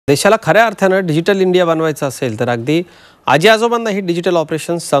देशाला खऱ्या अर्थानं डिजिटल इंडिया बनवायचं असेल तर अगदी आजी आजोबांना ही डिजिटल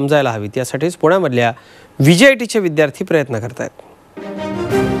ऑपरेशन्स समजायला हवीत। यासाठीच पुण्यामधल्या VJITचे विद्यार्थी प्रयत्न करत आहेत।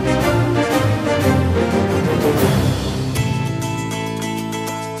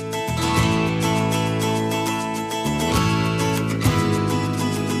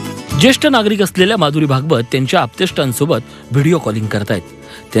 ज्येष्ठ नागरिक असलेल्या माधुरी भागवत त्यांच्या आप्तेष्टांसोबत व्हिडिओ कॉलिंग करतायत।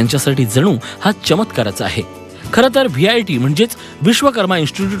 त्यांच्यासाठी जणू हा चमत्कारच आहे। खरं तर VIT म्हणजेच विश्वकर्मा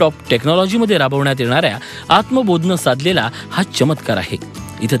इन्स्टिट्यूट ऑफ टेक्नॉलॉजी मध्ये राबवण्यात येणाऱ्या आत्मबोधनं साधलेला हा चमत्कार आहे।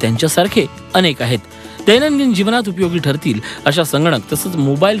 इथं त्यांच्यासारखे अनेक आहेत। दैनंदिन जीवनात उपयोगी ठरतील अशा संगणक तसंच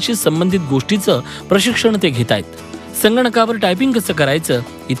मोबाईलशी संबंधित गोष्टीचं प्रशिक्षण ते घेत आहेत। संगणकावर टायपिंग कसं करायचं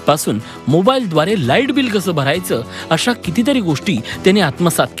इथपासून मोबाईलद्वारे लाईट बिल कसं भरायचं अशा कितीतरी गोष्टी त्यांनी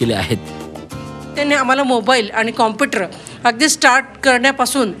आत्मसात केल्या आहेत। त्यांनी आम्हाला मोबाईल आणि कॉम्प्युटर अगदी स्टार्ट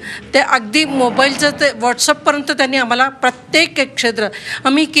करण्यापासून ते अगदी मोबाईलचं ते व्हॉट्सअपपर्यंत त्यांनी आम्हाला प्रत्येक एक क्षेत्र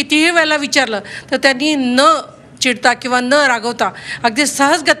आम्ही कितीही वेळेला विचारलं तर त्यांनी न चिडता किंवा न रागवता अगदी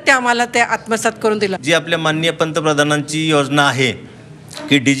सहजगत्या आम्हाला ते आत्मसात करून दिलं। जी आपल्या माननीय पंतप्रधानांची योजना आहे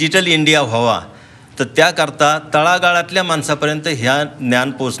की डिजिटल इंडिया व्हावा, तर त्याकरता तळागाळातल्या माणसापर्यंत ह्या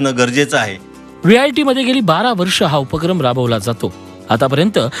ज्ञान पोहोचणं गरजेचं आहे। VIT मध्ये गेली 12 वर्ष हा उपक्रम राबवला जातो।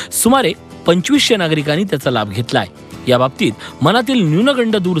 आतापर्यंत सुमारे 2500 नागरिकांनी त्याचा लाभ घेतलाय। या बाबतीत मनातील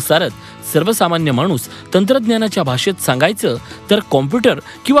न्यूनगंड दूर सारत सर्वसामान्य माणूस तंत्रज्ञानाच्या भाषेत सांगायचं तर कॉम्प्युटर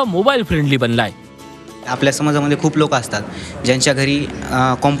किंवा मोबाईल फ्रेंडली बनलाय। आपल्या समाजामध्ये खूप लोक असतात ज्यांच्या घरी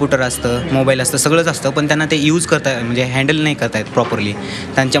कॉम्प्युटर असतं, मोबाईल असतं, सगळंच असतं, पण त्यांना ते यूज करता म्हणजे हँडल नाही करता येत प्रॉपरली।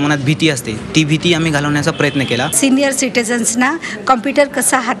 त्यांच्या मनात भीती असते, ती भीती आम्ही घालवण्याचा प्रयत्न केला। सिनियर सिटिझन्सना कॉम्प्युटर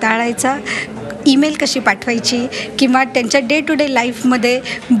कसा हाताळायचा, ईमेल कशी पाठवायची किंवा त्यांच्या डे टू डे लाईफमध्ये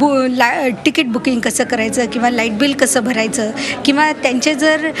तिकीट बुकिंग कसं करायचं किंवा लाईट बिल कसं भरायचं किंवा त्यांचे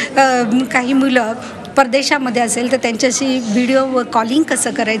जर काही मुलं परदेशामध्ये असेल तर त्यांच्याशी व्हिडिओ कॉलिंग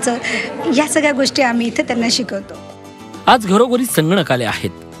कसं करायचं, या सगळ्या गोष्टी आम्ही इथे त्यांना शिकवतो। आज घरोघरी संगणक आले आहेत,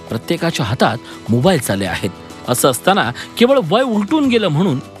 प्रत्येकाच्या हातात मोबाईल आले आहेत। असं असताना केवळ वय उलटून गेलं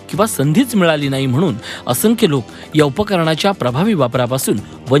म्हणून किंवा संधीच मिळाली नाही म्हणून असंख्य लोक या उपकरणाच्या प्रभावी वापरापासून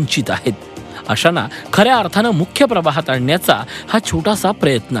वंचित आहेत। अशांना खऱ्या अर्थानं मुख्य प्रवाहात आणण्याचा हा छोटासा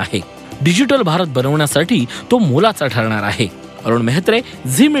प्रयत्न आहे। डिजिटल भारत बनवण्यासाठी तो मोलाचा ठरणार आहे। Arun Mehtre,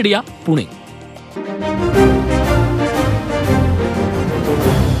 Zee media, Pune.